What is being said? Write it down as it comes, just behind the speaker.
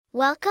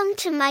Welcome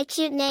to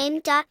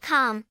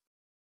mycutename.com.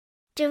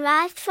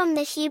 Derived from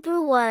the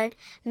Hebrew word,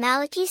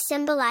 Malaki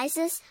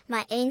symbolizes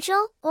my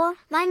angel or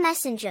my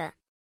messenger.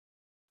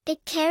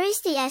 It carries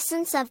the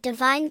essence of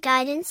divine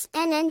guidance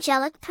and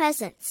angelic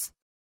presence.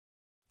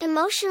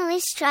 Emotionally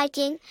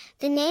striking,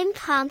 the name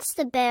prompts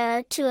the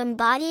bearer to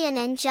embody an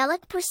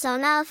angelic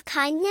persona of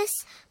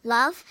kindness,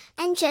 love,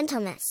 and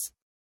gentleness.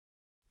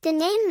 The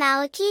name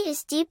Malaki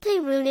is deeply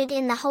rooted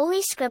in the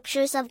Holy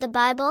Scriptures of the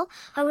Bible,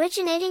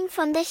 originating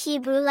from the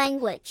Hebrew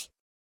language.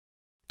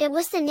 It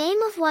was the name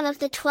of one of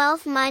the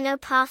 12 minor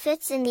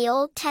prophets in the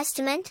Old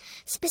Testament,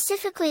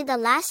 specifically the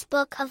last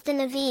book of the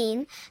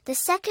Nevi'im, the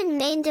second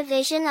main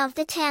division of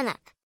the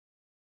Tanakh.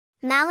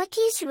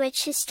 Malaki's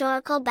rich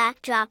historical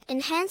backdrop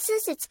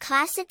enhances its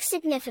classic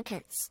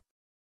significance.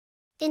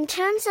 In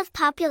terms of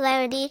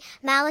popularity,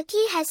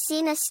 Malaki has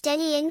seen a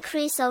steady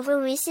increase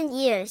over recent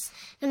years,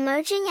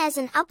 emerging as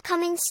an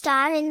upcoming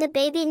star in the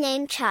baby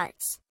name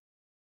charts.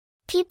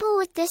 People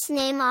with this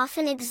name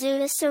often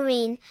exude a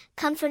serene,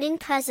 comforting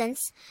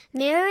presence,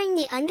 mirroring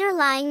the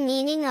underlying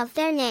meaning of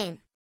their name.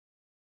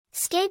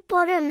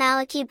 Skateboarder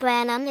Malaki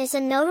Branham is a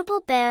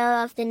notable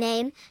bearer of the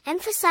name,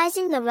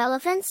 emphasizing the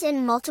relevance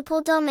in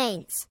multiple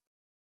domains.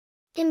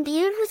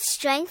 Imbued with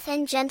strength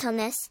and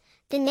gentleness,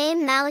 the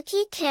name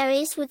Malaki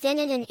carries within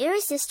it an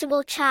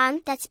irresistible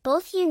charm that's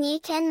both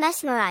unique and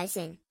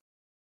mesmerizing.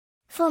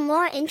 For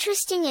more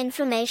interesting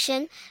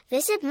information,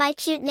 visit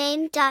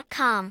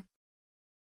mycutename.com.